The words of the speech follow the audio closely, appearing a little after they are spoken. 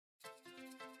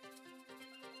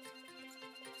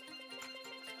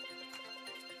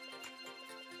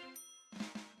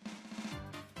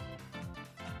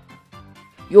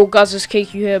Yo guys, it's KQ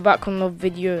here, back on another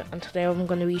video, and today I'm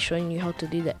going to be showing you how to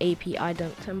do the Apie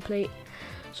Ident template.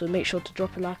 So make sure to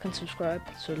drop a like and subscribe.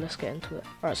 So let's get into it.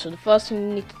 Alright, so the first thing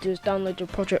you need to do is download your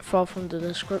project file from the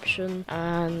description,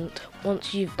 and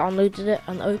once you've downloaded it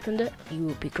and opened it, you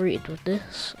will be greeted with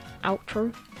this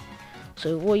outro.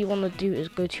 So what you want to do is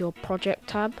go to your project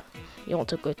tab. You want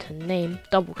to go to name,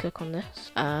 double click on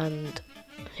this, and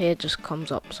here just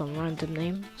comes up some random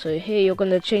name. So here you're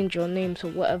going to change your name to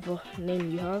whatever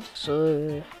name you have.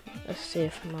 So let's see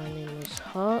if my name is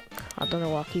Hark. I don't know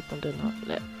why I keep on doing that.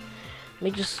 Let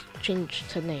me just change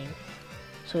to name.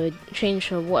 So change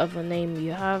to whatever name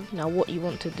you have. Now what you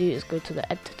want to do is go to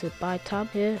the edited by tab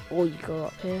here, or you go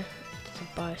up here,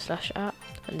 edited by /app,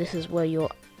 and this is where your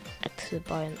edited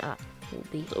by an app will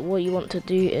be. So what you want to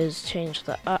do is change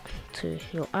the app to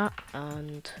your app,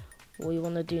 and what you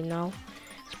want to do now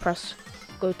is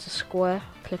go to square,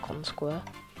 click on square,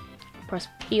 press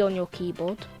P on your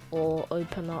keyboard, or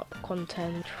open up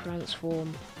content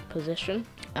transform position,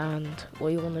 and what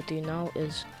you want to do now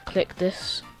is click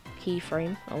this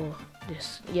keyframe, or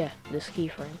this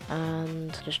keyframe,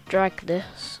 and just drag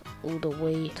this all the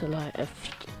way to like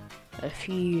a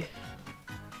few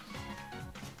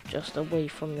just away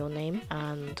from your name,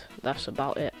 and that's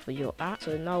about it for your app.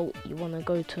 So now you want to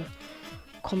go to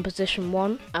composition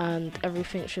 1, and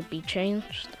everything should be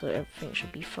changed, so everything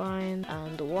should be fine.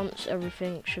 And once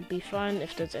everything should be fine,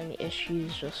 if there's any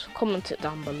issues, just comment it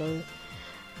down below,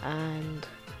 and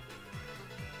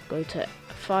go to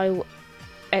file,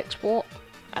 export,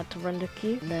 add to render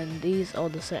queue. Then these are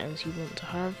the settings you want to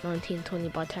have: 1920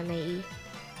 by 1080,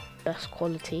 best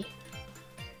quality,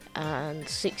 and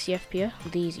 60 FPS.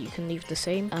 These you can leave the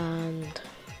same, and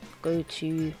go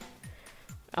to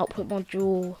output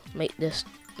module, make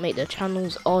the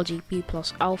channels RGB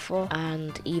plus alpha,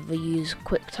 and either use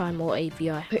QuickTime or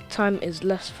AVI. QuickTime is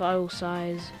less file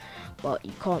size, but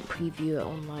you can't preview it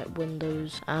on like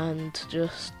Windows. And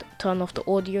just turn off the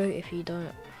audio if you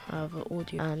don't have an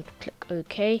audio, and click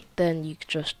OK. Then you can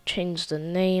just change the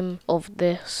name of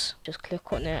this, just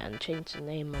click on it and change the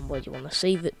name and where you want to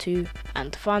save it to,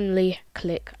 and finally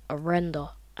click render,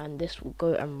 and this will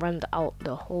go and render out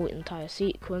the whole entire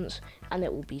sequence, and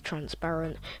it will be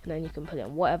transparent, and then you can put it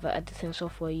in whatever editing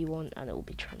software you want and it will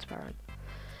be transparent.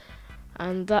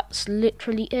 And that's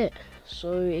literally it.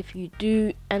 So if you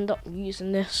do end up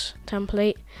using this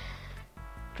template,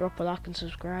 drop a like and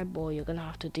subscribe, or you're gonna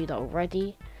have to do that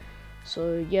already.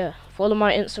 So yeah, follow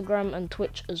my Instagram and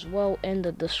Twitch as well in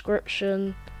the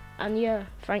description, and yeah,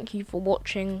 thank you for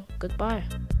watching. Goodbye.